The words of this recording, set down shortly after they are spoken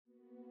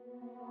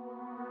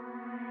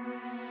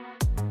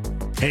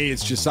Hey,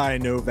 it's Josiah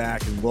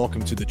Novak, and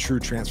welcome to the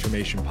True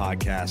Transformation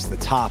Podcast, the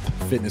top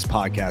fitness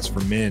podcast for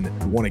men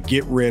who want to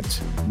get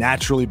ripped,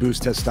 naturally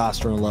boost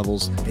testosterone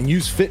levels, and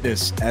use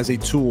fitness as a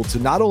tool to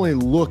not only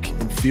look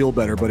and feel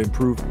better, but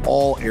improve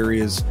all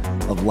areas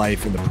of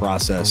life in the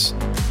process.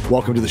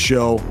 Welcome to the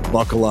show.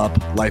 Buckle up.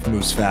 Life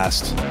moves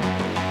fast.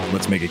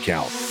 Let's make it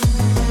count.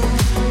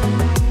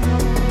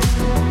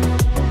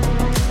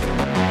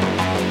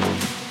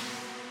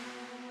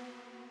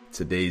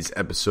 Today's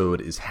episode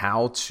is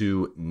how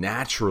to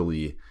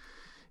naturally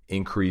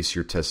increase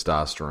your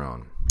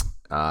testosterone.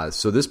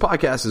 So this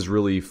podcast is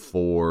really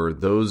for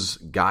those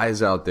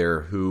guys out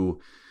there who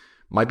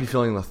might be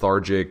feeling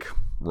lethargic,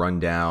 run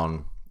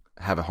down,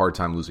 have a hard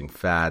time losing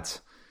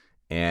fat,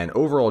 and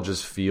overall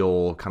just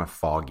feel kind of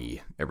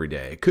foggy every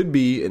day. It could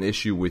be an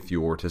issue with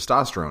your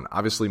testosterone.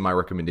 Obviously, my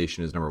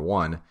recommendation is number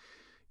one,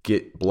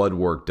 get blood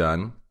work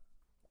done,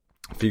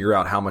 figure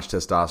out how much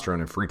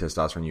testosterone and free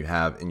testosterone you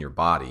have in your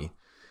body.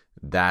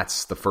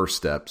 That's the first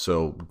step.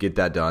 So get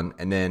that done.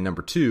 And then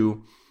number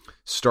two,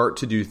 start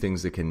to do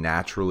things that can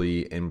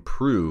naturally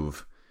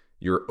improve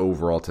your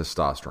overall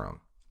testosterone.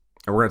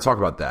 And we're going to talk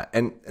about that.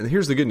 And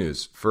here's the good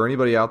news. For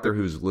anybody out there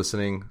who's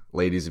listening,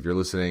 ladies, if you're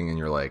listening and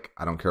you're like,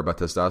 I don't care about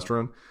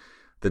testosterone,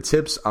 the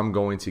tips I'm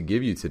going to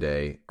give you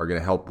today are going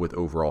to help with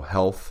overall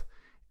health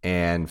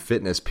and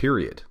fitness,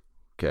 period.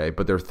 Okay.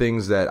 But they're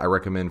things that I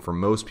recommend for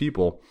most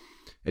people.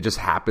 It just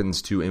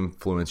happens to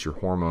influence your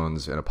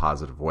hormones in a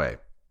positive way.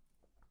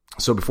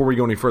 So before we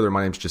go any further,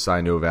 my name is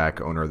Josiah Novak,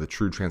 owner of the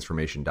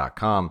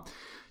TrueTransformation.com.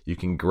 You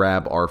can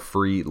grab our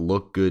free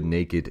Look Good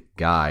Naked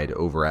guide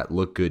over at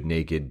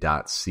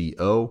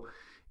lookgoodnaked.co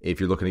if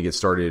you're looking to get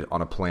started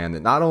on a plan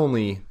that not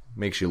only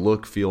makes you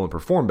look, feel, and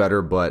perform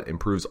better, but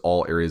improves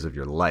all areas of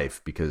your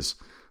life. Because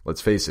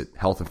let's face it,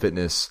 health and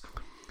fitness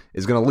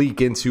is going to leak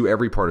into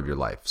every part of your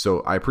life. So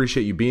I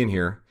appreciate you being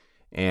here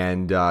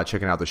and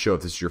checking out the show.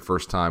 If this is your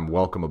first time,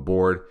 welcome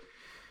aboard.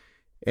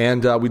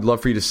 And we'd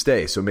love for you to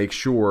stay. So make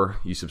sure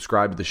you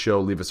subscribe to the show,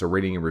 leave us a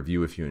rating and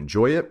review if you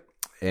enjoy it.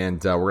 And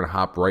we're going to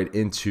hop right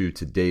into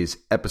today's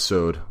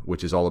episode,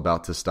 which is all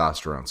about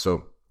testosterone.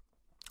 So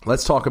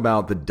let's talk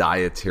about the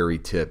dietary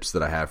tips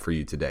that I have for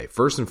you today.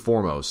 First and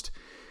foremost,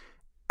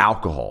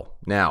 alcohol.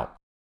 Now,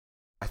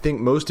 I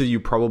think most of you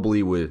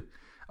probably would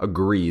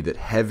agree that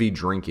heavy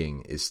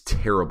drinking is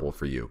terrible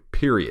for you,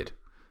 period.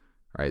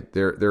 Right?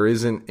 There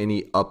isn't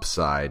any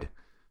upside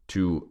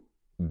to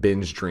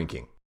binge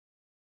drinking.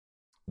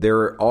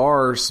 There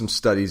are some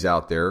studies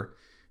out there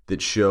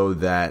that show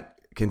that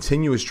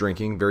continuous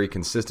drinking, very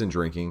consistent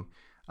drinking,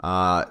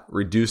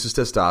 reduces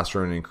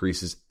testosterone and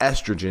increases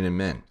estrogen in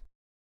men.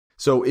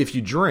 So if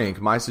you drink,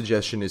 my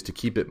suggestion is to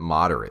keep it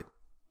moderate.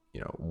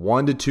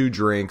 1 to 2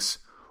 drinks,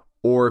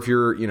 or if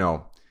you're,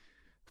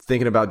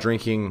 thinking about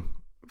drinking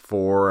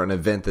for an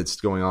event that's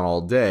going on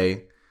all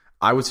day,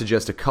 I would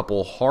suggest a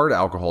couple hard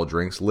alcohol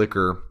drinks,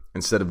 liquor,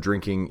 instead of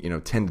drinking,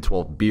 10 to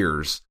 12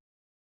 beers.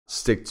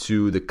 Stick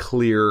to the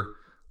clear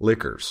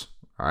liquors,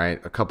 all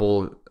right? A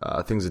couple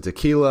things of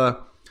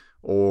tequila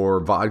or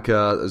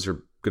vodka, those are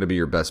going to be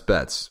your best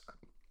bets.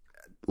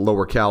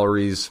 Lower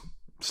calories,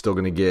 still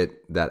going to get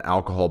that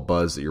alcohol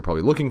buzz that you're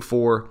probably looking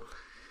for,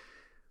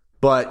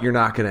 but you're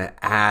not going to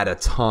add a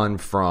ton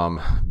from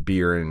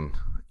beer and,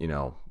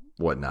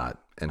 whatnot,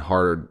 and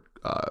hard,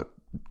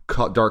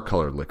 dark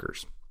colored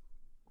liquors.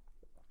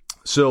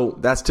 So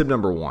that's tip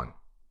number one.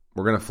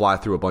 We're going to fly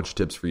through a bunch of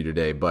tips for you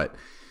today, but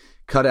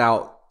cut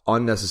out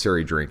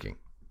unnecessary drinking.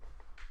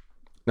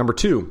 Number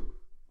two,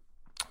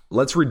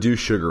 let's reduce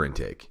sugar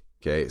intake,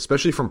 okay?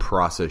 Especially from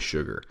processed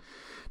sugar.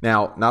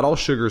 Now, not all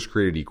sugar is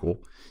created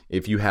equal.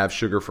 If you have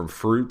sugar from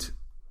fruit,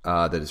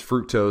 that is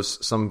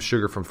fructose, some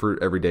sugar from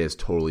fruit every day is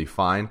totally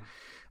fine.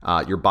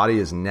 Your body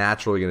is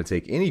naturally going to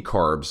take any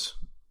carbs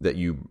that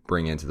you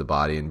bring into the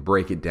body and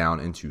break it down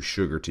into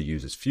sugar to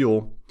use as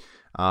fuel.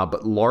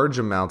 But large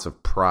amounts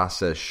of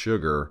processed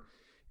sugar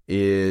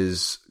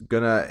is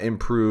going to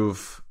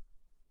improve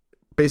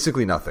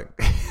basically nothing.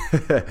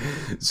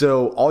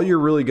 So all you're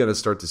really going to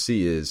start to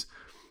see is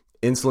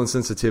insulin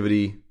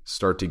sensitivity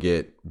start to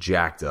get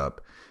jacked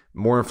up,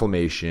 more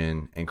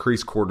inflammation,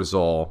 increased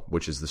cortisol,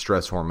 which is the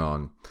stress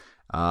hormone,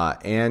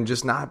 and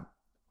just not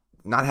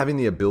having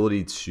the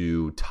ability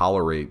to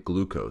tolerate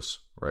glucose,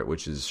 right,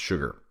 which is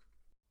sugar.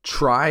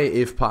 Try,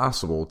 if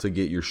possible, to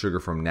get your sugar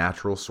from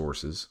natural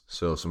sources.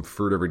 So some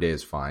fruit every day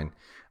is fine.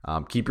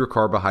 Keep your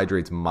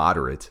carbohydrates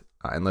moderate,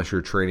 unless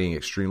you're training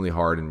extremely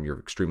hard and you're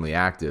extremely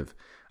active.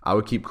 I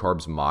would keep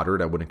carbs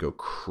moderate. I wouldn't go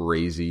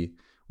crazy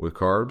with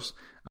carbs,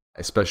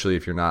 especially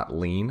if you're not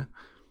lean.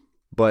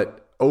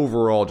 But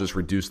overall, just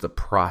reduce the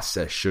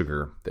processed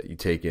sugar that you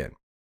take in.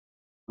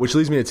 Which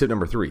leads me to tip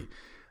number 3.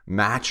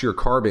 Match your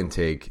carb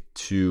intake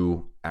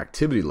to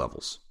activity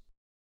levels.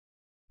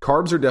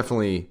 Carbs are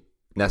definitely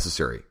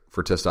necessary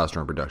for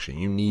testosterone production.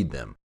 You need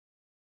them.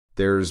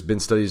 There's been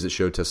studies that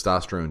show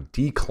testosterone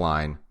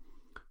decline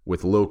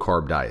with low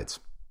carb diets.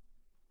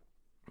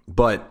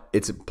 But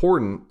it's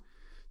important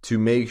to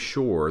make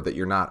sure that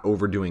you're not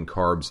overdoing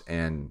carbs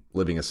and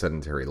living a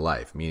sedentary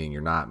life, meaning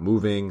you're not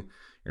moving,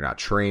 you're not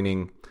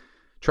training.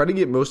 Try to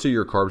get most of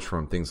your carbs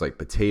from things like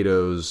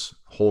potatoes,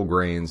 whole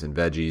grains, and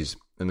veggies,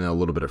 and then a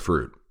little bit of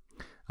fruit.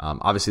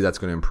 Obviously, that's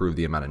going to improve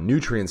the amount of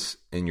nutrients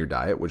in your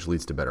diet, which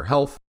leads to better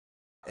health.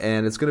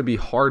 And it's going to be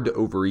hard to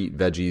overeat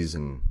veggies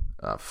and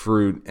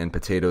fruit and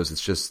potatoes.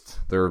 It's just,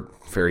 they're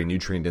very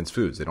nutrient-dense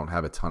foods. They don't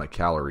have a ton of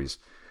calories.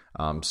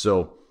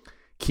 So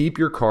keep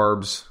your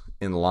carbs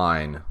in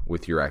line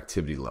with your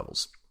activity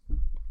levels.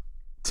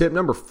 Tip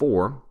number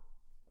 4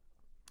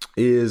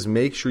 is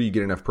make sure you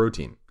get enough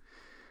protein.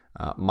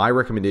 My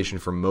recommendation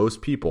for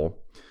most people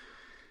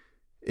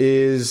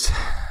is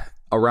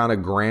around a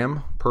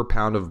gram per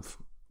pound of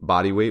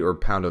body weight, or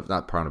pound of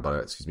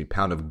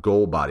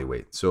goal body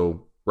weight.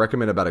 So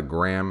recommend about a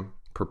gram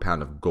per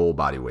pound of goal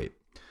body weight.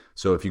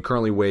 So if you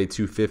currently weigh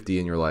 250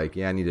 and you're like,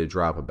 yeah, I need to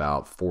drop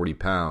about 40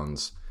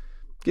 pounds,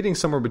 getting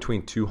somewhere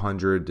between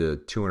 200 to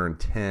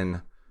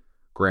 210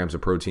 grams of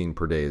protein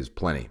per day is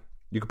plenty.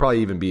 You could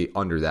probably even be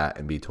under that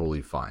and be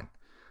totally fine.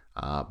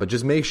 But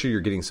just make sure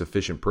you're getting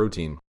sufficient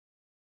protein.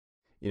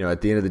 At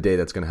the end of the day,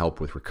 that's going to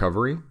help with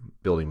recovery,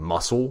 building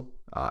muscle,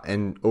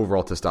 and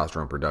overall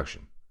testosterone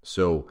production.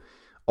 So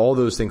all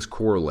those things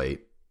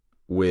correlate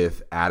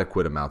with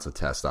adequate amounts of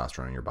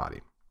testosterone in your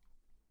body.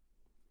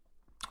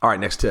 All right,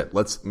 next tip.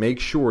 Let's make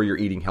sure you're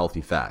eating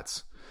healthy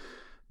fats.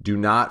 Do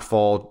not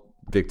fall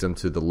victim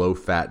to the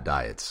low-fat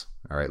diets.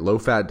 All right,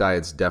 low-fat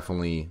diets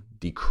definitely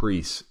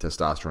decrease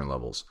testosterone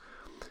levels.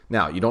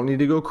 Now, you don't need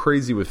to go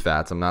crazy with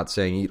fats. I'm not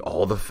saying eat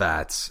all the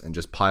fats and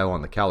just pile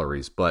on the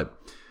calories, but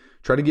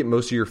try to get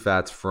most of your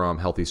fats from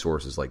healthy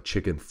sources like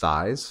chicken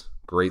thighs,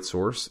 great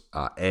source,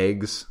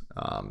 eggs,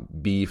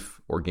 beef,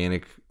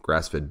 organic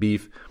grass-fed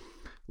beef,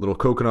 little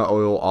coconut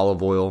oil,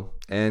 olive oil,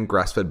 and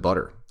grass-fed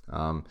butter.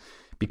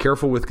 Be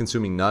careful with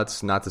consuming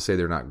nuts. Not to say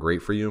they're not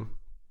great for you,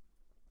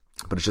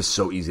 but it's just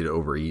so easy to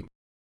overeat.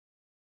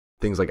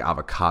 Things like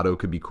avocado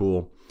could be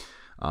cool.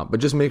 But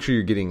just make sure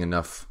you're getting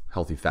enough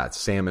healthy fats.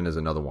 Salmon is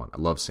another one. I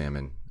love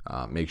salmon.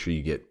 Make sure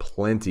you get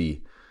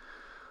plenty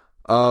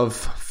of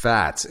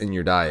fats in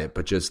your diet,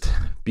 but just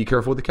be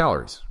careful with the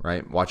calories,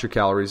 right? Watch your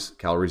calories.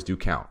 Calories do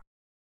count.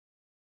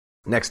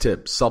 Next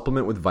tip,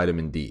 supplement with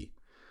vitamin D.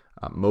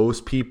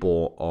 Most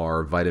people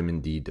are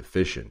vitamin D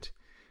deficient,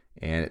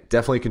 and it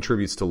definitely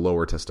contributes to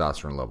lower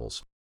testosterone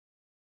levels.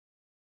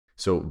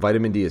 So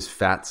vitamin D is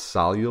fat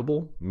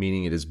soluble,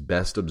 meaning it is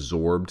best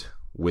absorbed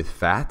with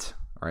fat.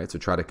 All right, so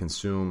try to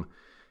consume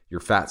your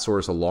fat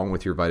source along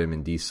with your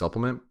vitamin D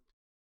supplement.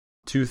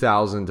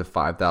 2,000 to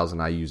 5,000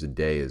 IUs a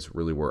day is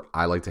really where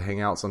I like to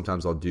hang out.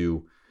 Sometimes I'll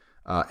do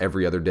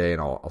every other day,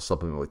 and I'll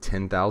supplement with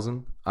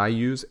 10,000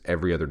 IUs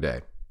every other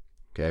day.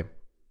 Okay.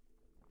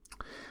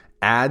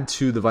 Add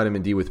to the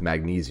vitamin D with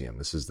magnesium.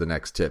 This is the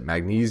next tip.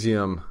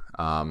 Magnesium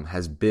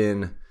has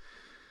been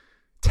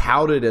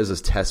touted as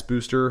a test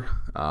booster,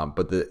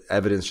 but the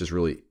evidence just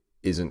really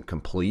isn't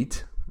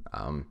complete.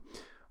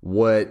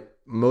 What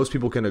most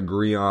people can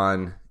agree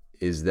on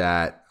is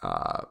that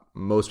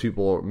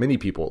many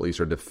people at least,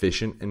 are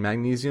deficient in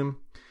magnesium,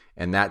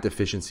 and that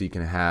deficiency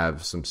can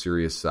have some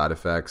serious side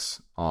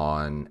effects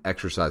on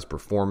exercise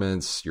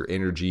performance, your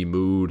energy,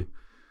 mood,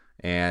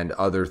 and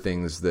other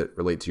things that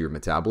relate to your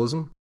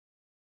metabolism.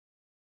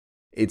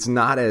 It's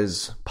not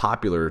as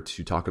popular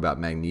to talk about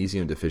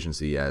magnesium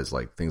deficiency as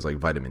like things like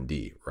vitamin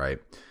D, right?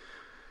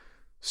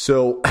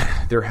 So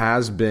there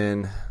has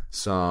been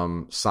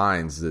some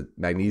signs that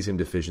magnesium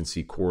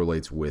deficiency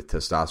correlates with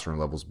testosterone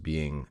levels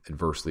being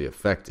adversely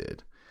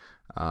affected.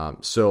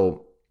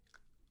 So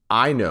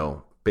I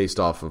know, based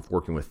off of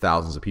working with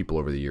thousands of people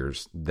over the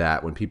years,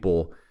 that when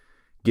people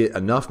get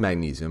enough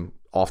magnesium,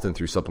 often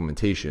through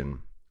supplementation,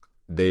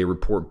 they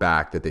report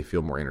back that they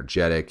feel more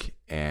energetic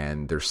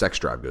and their sex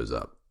drive goes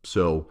up.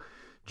 So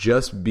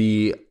just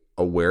be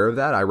aware of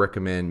that. I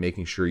recommend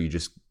making sure you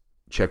just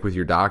check with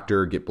your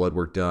doctor, get blood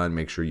work done,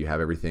 make sure you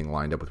have everything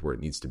lined up with where it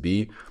needs to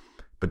be.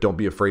 But don't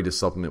be afraid to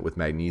supplement with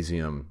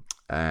magnesium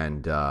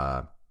and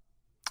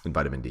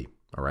vitamin D.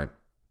 All right.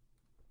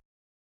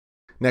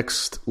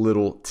 Next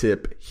little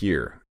tip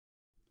here.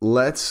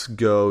 Let's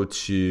go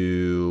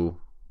to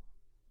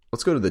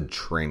the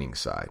training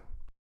side.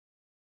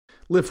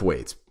 Lift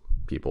weights,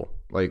 people.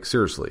 Like,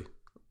 seriously,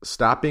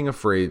 stop being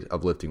afraid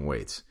of lifting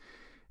weights.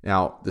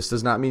 Now, this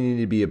does not mean you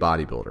need to be a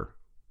bodybuilder,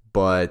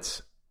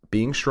 but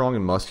being strong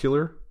and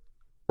muscular,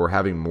 or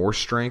having more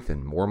strength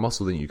and more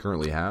muscle than you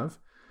currently have,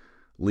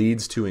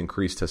 leads to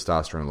increased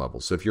testosterone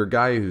levels. So if you're a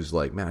guy who's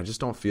like, man, I just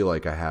don't feel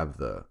like I have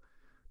the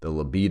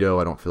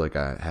libido, I don't feel like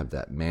I have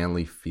that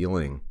manly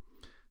feeling,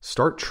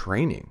 start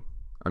training.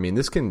 I mean,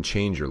 this can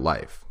change your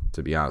life,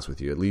 to be honest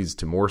with you. It leads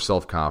to more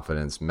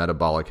self-confidence,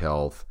 metabolic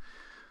health,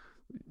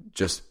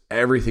 just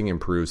everything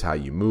improves, how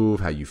you move,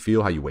 how you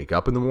feel, how you wake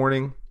up in the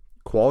morning.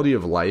 Quality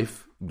of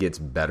life gets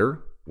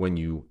better when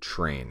you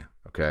train,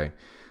 okay?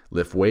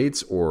 Lift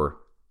weights or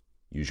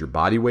use your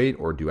body weight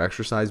or do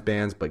exercise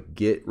bands, but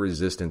get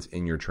resistance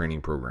in your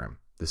training program.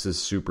 This is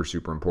super,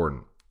 super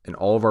important. In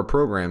all of our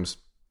programs,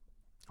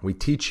 we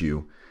teach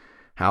you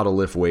how to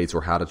lift weights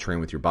or how to train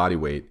with your body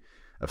weight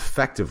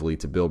effectively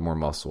to build more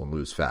muscle and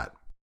lose fat.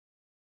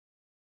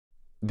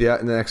 The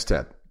next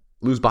step,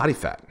 lose body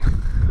fat.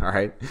 All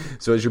right.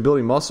 So as you're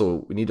building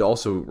muscle, we need to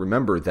also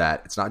remember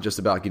that it's not just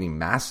about getting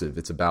massive.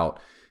 It's about,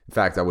 in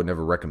fact, I would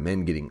never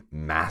recommend getting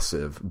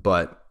massive,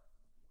 but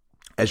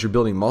as you're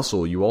building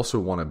muscle, you also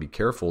want to be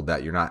careful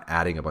that you're not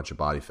adding a bunch of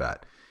body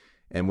fat.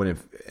 And when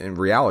in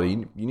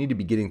reality, you need to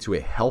be getting to a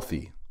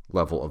healthy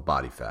level of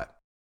body fat.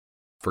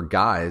 For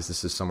guys,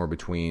 this is somewhere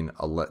between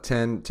 10%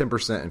 and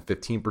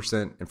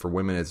 15%. And for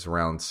women, it's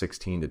around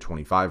 16 to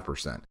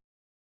 25%.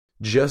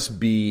 Just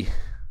be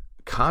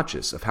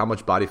conscious of how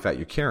much body fat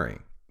you're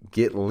carrying.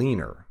 Get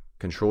leaner,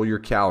 control your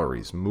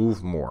calories,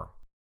 move more.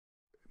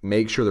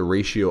 Make sure the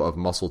ratio of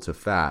muscle to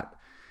fat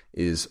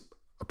is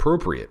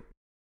appropriate.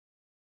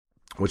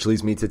 Which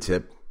leads me to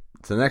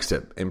the next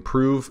tip.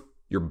 Improve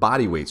your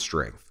body weight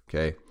strength,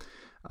 okay?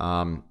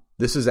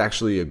 This is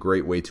actually a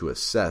great way to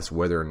assess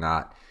whether or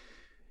not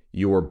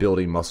you're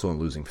building muscle and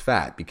losing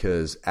fat,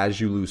 because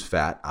as you lose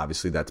fat,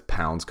 obviously that's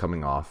pounds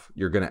coming off.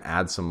 You're going to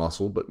add some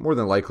muscle, but more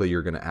than likely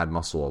you're going to add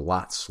muscle a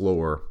lot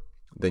slower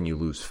than you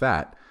lose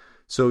fat.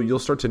 So you'll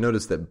start to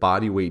notice that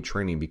body weight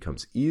training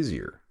becomes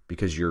easier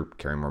because you're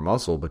carrying more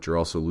muscle, but you're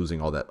also losing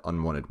all that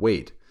unwanted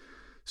weight.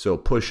 So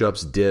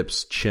push-ups,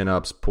 dips,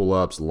 chin-ups,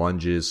 pull-ups,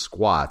 lunges,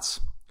 squats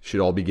should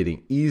all be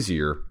getting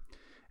easier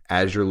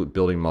as you're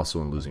building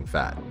muscle and losing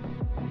fat.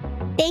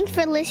 Thanks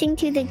for listening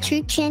to the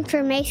True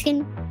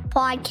Transformation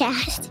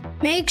Podcast.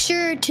 Make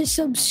sure to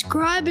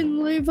subscribe and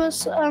leave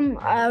us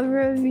a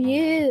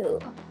review.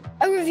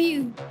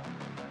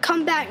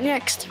 Come back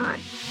next time.